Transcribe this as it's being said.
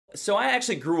So I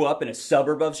actually grew up in a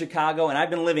suburb of Chicago, and I've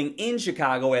been living in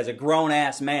Chicago as a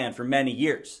grown-ass man for many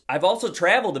years. I've also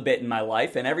traveled a bit in my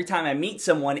life, and every time I meet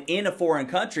someone in a foreign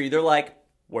country, they're like,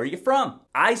 "Where are you from?"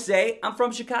 I say, "I'm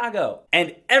from Chicago."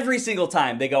 And every single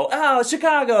time they go, "Oh,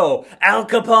 Chicago, Al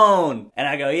Capone." And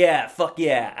I go, "Yeah, fuck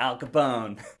yeah, Al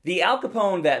Capone." The Al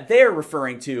Capone that they're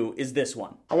referring to is this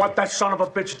one. I want that son of a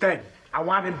bitch dead. I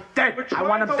want him dead. I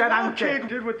want him dead. I don't care.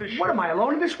 What am I,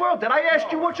 alone in this world? Did I ask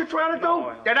you what you're trying to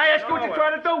do? Did I ask you what you're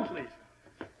trying to do?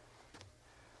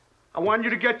 I want you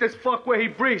to get this fuck where he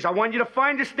breathes. I want you to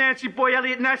find this Nancy boy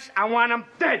Elliot Ness. I want him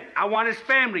dead. I want his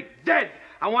family dead.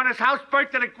 I want his house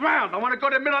burnt to the ground. I want to go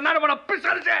to the middle of the night. I want to piss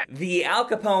on his ass. The Al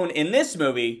Capone in this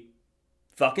movie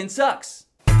fucking sucks.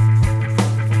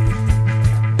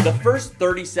 The first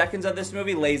 30 seconds of this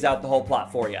movie lays out the whole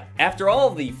plot for you. After all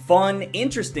of the fun,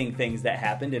 interesting things that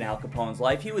happened in Al Capone's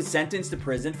life, he was sentenced to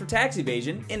prison for tax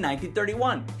evasion in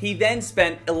 1931. He then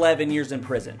spent 11 years in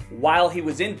prison. While he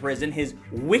was in prison, his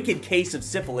wicked case of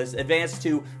syphilis advanced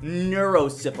to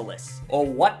neurosyphilis. Or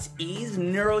what is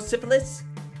neurosyphilis?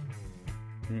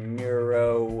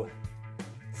 Neurosyphilis?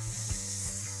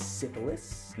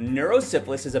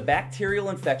 Neurosyphilis is a bacterial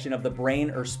infection of the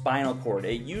brain or spinal cord.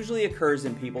 It usually occurs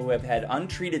in people who have had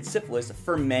untreated syphilis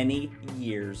for many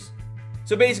years.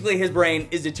 So basically, his brain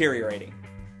is deteriorating.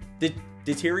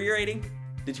 Deteriorating,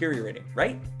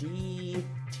 right?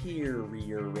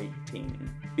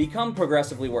 Deteriorating. Become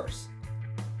progressively worse.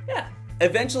 Yeah.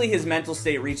 Eventually, his mental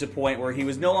state reached a point where he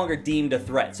was no longer deemed a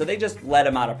threat, so they just let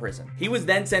him out of prison. He was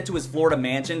then sent to his Florida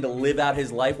mansion to live out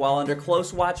his life while under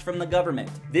close watch from the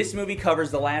government. This movie covers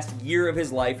the last year of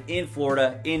his life in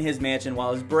Florida in his mansion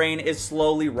while his brain is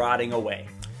slowly rotting away.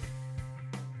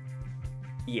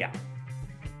 Yeah.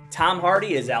 Tom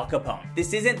Hardy is Al Capone.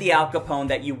 This isn't the Al Capone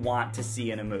that you want to see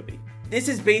in a movie. This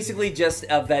is basically just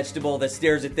a vegetable that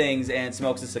stares at things and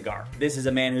smokes a cigar. This is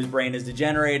a man whose brain is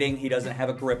degenerating. He doesn't have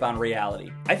a grip on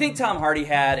reality. I think Tom Hardy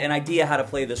had an idea how to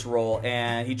play this role,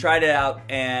 and he tried it out,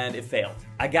 and it failed.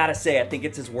 I gotta say, I think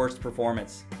it's his worst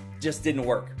performance. Just didn't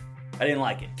work. I didn't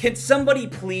like it. Can somebody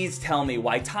please tell me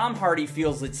why Tom Hardy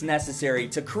feels it's necessary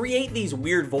to create these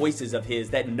weird voices of his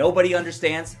that nobody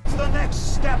understands? It's the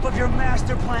next step of your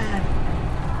master plan.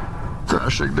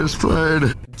 Crashing this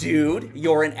plane. Dude,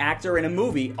 you're an actor in a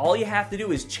movie. All you have to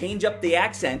do is change up the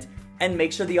accent and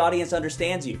make sure the audience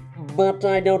understands you. But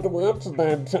I don't want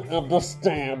them to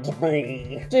understand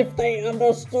me. If they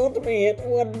understood me, it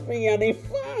wouldn't be any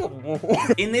fun.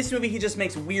 In this movie, he just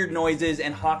makes weird noises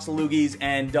and hawks loogies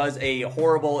and does a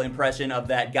horrible impression of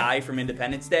that guy from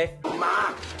Independence Day.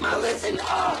 Ma, listen,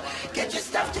 get your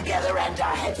stuff together and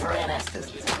head for Anna's.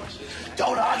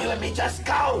 Don't argue with me, just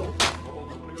go.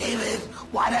 David,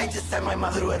 why'd I just send my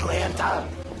mother to Atlanta?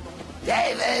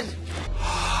 David!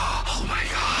 Oh my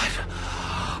God.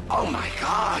 Oh my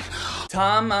God.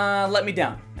 Tom let me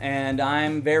down, and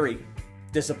I'm very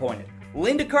disappointed.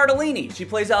 Linda Cardellini, she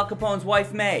plays Al Capone's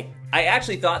wife, May. I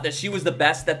actually thought that she was the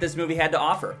best that this movie had to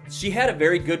offer. She had a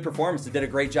very good performance and did a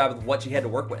great job with what she had to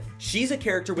work with. She's a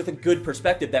character with a good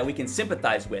perspective that we can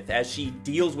sympathize with as she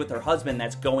deals with her husband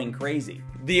that's going crazy.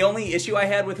 The only issue I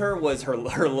had with her was her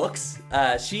looks.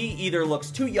 She either looks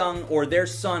too young or their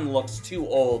son looks too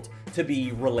old to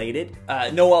be related.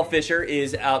 Noel Fisher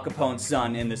is Al Capone's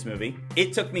son in this movie.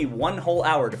 It took me 1 whole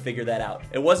hour to figure that out.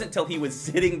 It wasn't until he was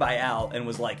sitting by Al and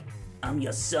was like, "I'm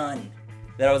your son,"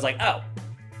 that I was like, oh.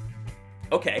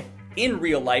 Okay. In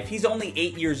real life, he's only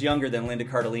 8 years younger than Linda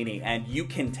Cardellini, and you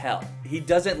can tell. He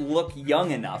doesn't look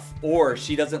young enough, or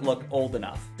she doesn't look old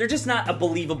enough. They're just not a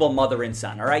believable mother and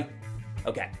son, alright?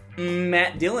 Okay.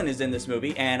 Matt Dillon is in this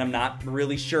movie, and I'm not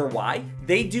really sure why.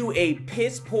 They do a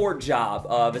piss-poor job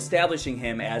of establishing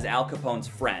him as Al Capone's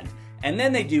friend, and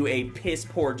then they do a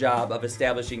piss-poor job of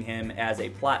establishing him as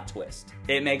a plot twist.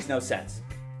 It makes no sense.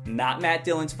 Not Matt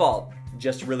Dillon's fault.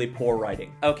 Just really poor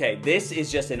writing. Okay, this is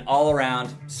just an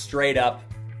all-around, straight-up,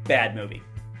 bad movie.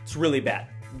 It's really bad.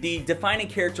 The defining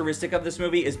characteristic of this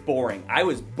movie is boring. I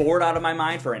was bored out of my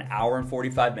mind for 1 hour and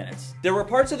 45 minutes. There were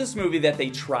parts of this movie that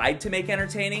they tried to make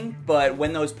entertaining, but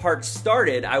when those parts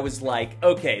started, I was like,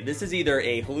 okay, this is either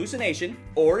a hallucination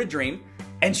or a dream,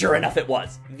 and sure enough, it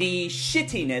was. The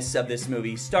shittiness of this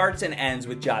movie starts and ends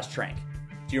with Josh Trank.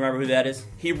 Do you remember who that is?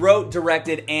 He wrote,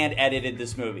 directed, and edited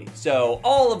this movie, so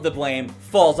all of the blame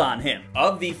falls on him.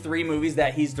 Of the 3 movies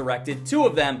that he's directed, 2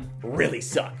 of them really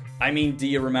suck. I mean, do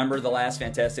you remember the last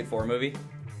Fantastic Four movie?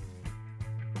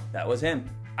 That was him.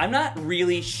 I'm not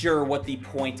really sure what the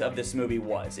point of this movie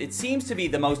was. It seems to be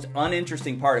the most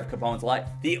uninteresting part of Capone's life.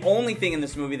 The only thing in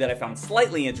this movie that I found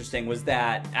slightly interesting was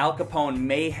that Al Capone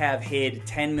may have hid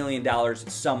 $10 million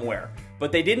somewhere,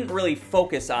 But they didn't really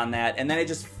focus on that, and then it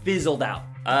just fizzled out.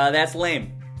 That's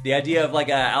lame. The idea of like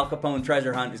a Al Capone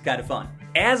treasure hunt is kind of fun.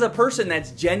 As a person that's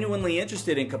genuinely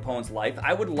interested in Capone's life,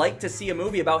 I would like to see a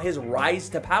movie about his rise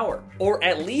to power. Or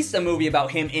at least a movie about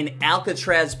him in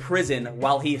Alcatraz prison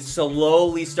while he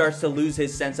slowly starts to lose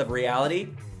his sense of reality.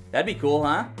 That'd be cool,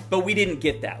 huh? But we didn't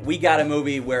get that. We got a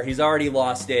movie where he's already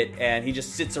lost it and he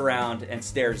just sits around and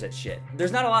stares at shit.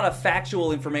 There's not a lot of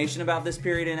factual information about this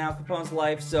period in Al Capone's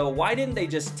life, so why didn't they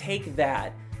just take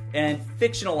that and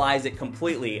fictionalize it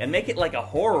completely and make it like a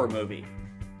horror movie?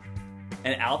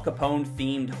 An Al Capone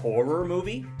themed horror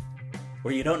movie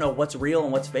where you don't know what's real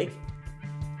and what's fake?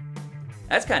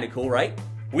 That's kind of cool, right?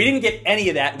 We didn't get any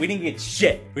of that. We didn't get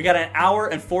shit. We got an hour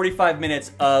and 45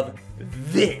 minutes of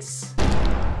this.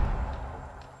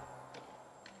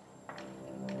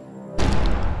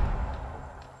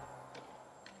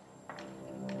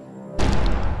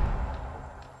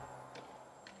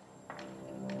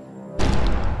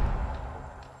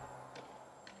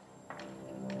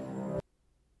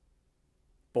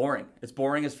 Boring. It's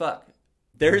boring as fuck.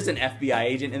 There's an FBI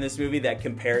agent in this movie that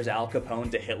compares Al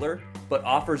Capone to Hitler, but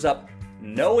offers up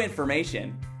no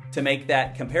information to make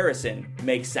that comparison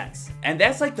make sense. And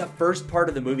that's like the first part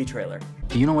of the movie trailer.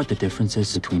 Do you know what the difference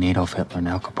is between Adolf Hitler and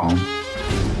Al Capone?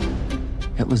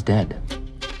 Hitler's dead.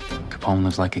 Capone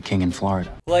lives like a king in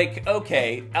Florida. Like,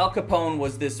 okay, Al Capone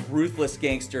was this ruthless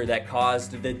gangster that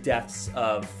caused the deaths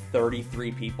of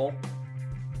 33 people.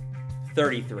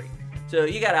 33. So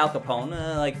you got Al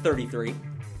Capone, like 33,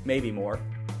 maybe more.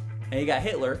 And you got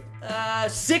Hitler,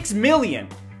 6 million.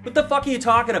 What the fuck are you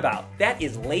talking about? That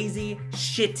is lazy,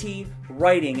 shitty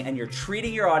writing, and you're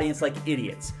treating your audience like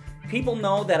idiots. People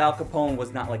know that Al Capone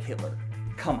was not like Hitler.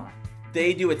 Come on.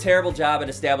 They do a terrible job at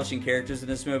establishing characters in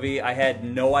this movie. I had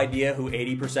no idea who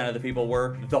 80% of the people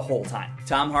were the whole time.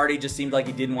 Tom Hardy just seemed like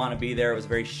he didn't want to be there. It was a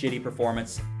very shitty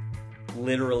performance,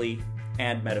 literally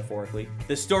and metaphorically.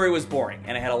 The story was boring,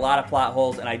 and it had a lot of plot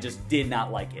holes, and I just did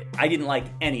not like it. I didn't like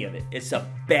any of it. It's a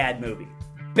bad movie.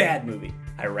 Bad movie.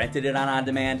 I rented it on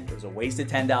demand. It was a waste of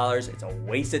 $10. It's a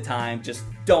waste of time. Just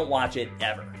don't watch it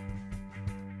ever.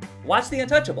 Watch The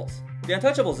Untouchables. The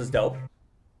Untouchables is dope.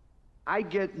 I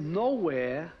get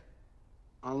nowhere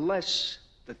unless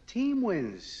the team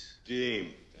wins.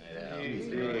 Team.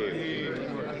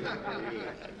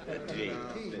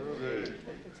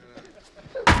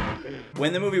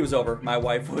 When the movie was over, my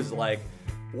wife was like,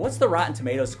 what's the Rotten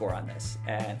Tomatoes score on this?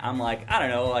 And I'm like, I don't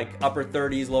know, like upper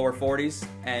 30s, lower 40s.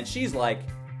 And she's like,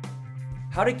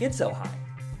 how'd it get so high?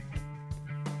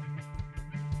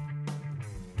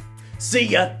 See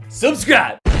ya.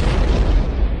 Subscribe.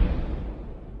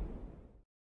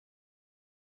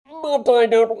 But I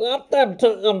don't want them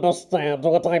to understand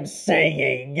what I'm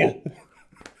saying.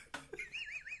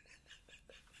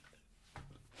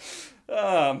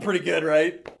 I'm pretty good,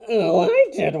 right? All I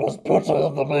did was put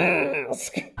on the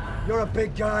mask. You're a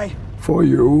big guy. For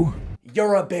you.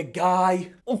 You're a big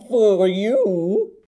guy. For you.